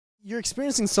You're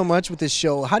experiencing so much with this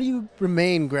show. How do you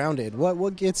remain grounded?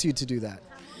 What gets you to do that?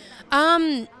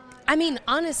 I mean,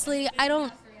 honestly, I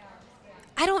don't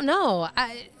know.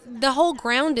 The whole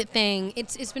grounded thing,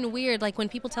 it's been weird. Like when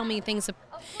people tell me things,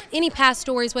 any past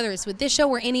stories, whether it's with this show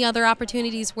or any other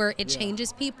opportunities where it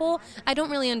changes people, I don't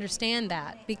really understand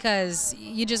that because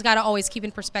you just got to always keep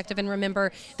in perspective and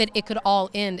remember that it could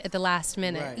all end at the last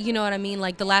minute. Right. You know what I mean?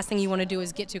 Like the last thing you want to do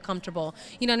is get too comfortable.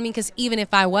 You know what I mean? Because even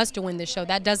if I was to win this show,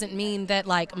 that doesn't mean that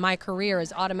like my career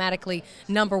is automatically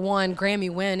 #1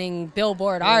 Grammy-winning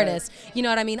Billboard artist. You know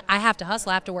what I mean? I have to hustle.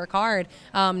 I have to work hard.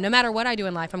 No matter what I do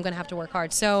in life, I'm going to have to work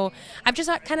hard. So I've just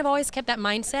kind of always kept that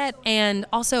mindset, and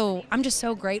also I'm just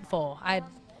so grateful.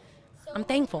 I'm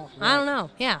thankful. Right. I don't know.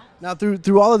 Yeah. Now,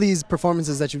 through all of these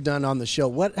performances that you've done on the show,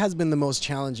 what has been the most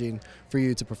challenging for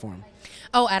you to perform?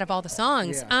 Oh, out of all the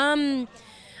songs,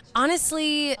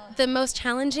 honestly, the most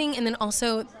challenging and then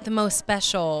also the most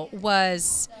special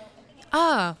was.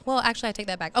 Well, actually, I take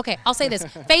that back. Okay, I'll say this.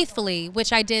 Faithfully,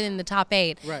 which I did in the top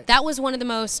 8, right. That was one of the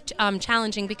most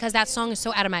challenging because that song is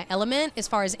so out of my element as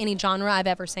far as any genre I've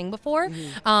ever sang before.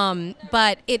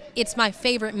 But it's my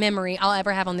favorite memory I'll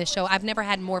ever have on this show. I've never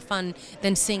had more fun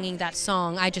than singing that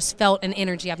song. I just felt an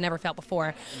energy I've never felt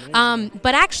before.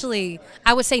 But actually,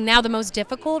 I would say now the most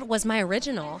difficult was my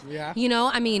original. Yeah. You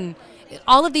know, I mean,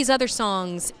 all of these other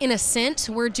songs, in a sense,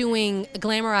 we're doing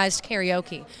glamorized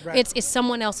karaoke. Right. It's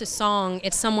someone else's song.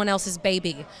 It's someone else's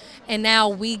baby. And now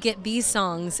we get these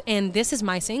songs, and this is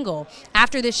my single.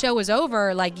 After this show is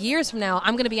over, like years from now,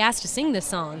 I'm going to be asked to sing this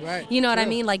song. Right. You know what I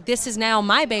mean? Like, this is now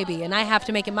my baby, and I have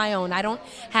to make it my own. I don't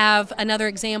have another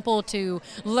example to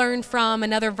learn from,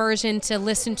 another version to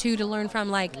listen to learn from.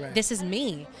 Like, this is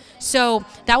me. So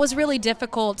that was really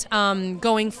difficult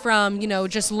going from, you know,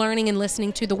 just learning and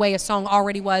listening to the way a song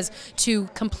already was to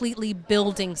completely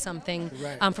building something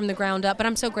from the ground up. But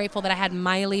I'm so grateful that I had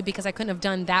Miley because I couldn't have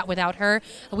done that without her.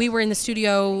 We were in the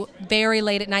studio very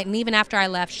late at night, and even after I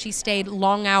left, she stayed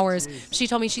long hours. She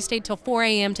told me she stayed till 4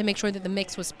 a.m. to make sure that the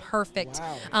mix was perfect.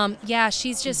 Wow. Yeah,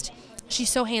 she's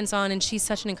so hands-on, and she's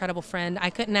such an incredible friend.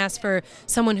 I couldn't ask for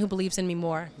someone who believes in me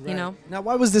more, you know? Now,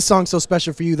 why was this song so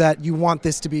special for you that you want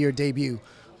this to be your debut?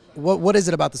 What is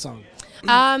it about the song?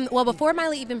 Well, before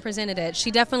Miley even presented it, she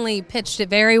definitely pitched it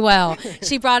very well.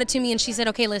 She brought it to me and she said,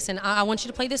 okay, listen, I want you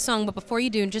to play this song, but before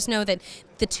you do, just know that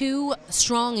the 2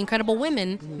 strong, incredible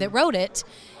women that wrote it,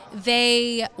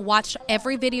 they watched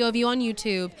every video of you on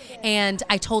YouTube, and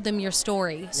I told them your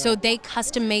story. So they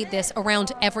custom made this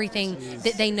around everything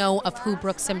that they know of who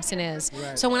Brooke Simpson is.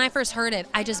 So when I first heard it,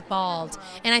 I just bawled.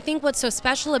 And I think what's so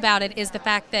special about it is the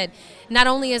fact that not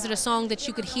only is it a song that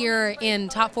you could hear in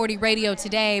Top 40 radio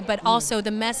today, but also the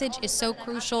message is so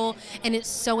crucial, and it's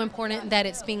so important that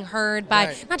it's being heard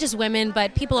by not just women,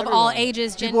 but people of all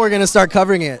ages. People are going to start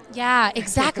covering it. Yeah,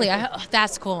 exactly.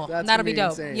 That's cool. That'll be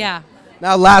dope. Insane. Yeah.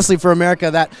 Now, lastly, for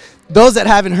America, those that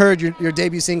haven't heard your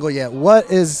debut single yet,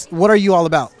 what are you all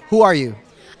about? Who are you?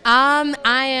 I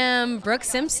am Brooke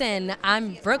Simpson.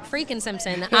 I'm Brooke freaking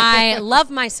Simpson. I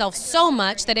love myself so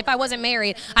much that if I wasn't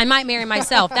married, I might marry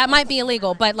myself. That might be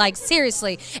illegal, but like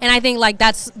seriously. And I think like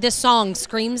this song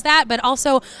screams that. But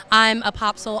also, I'm a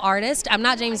pop soul artist. I'm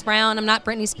not James Brown. I'm not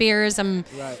Britney Spears. I'm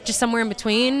just somewhere in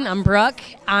between. I'm Brooke.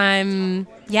 I'm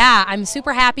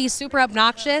super happy, super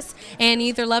obnoxious, and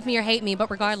either love me or hate me. But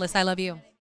regardless, I love you.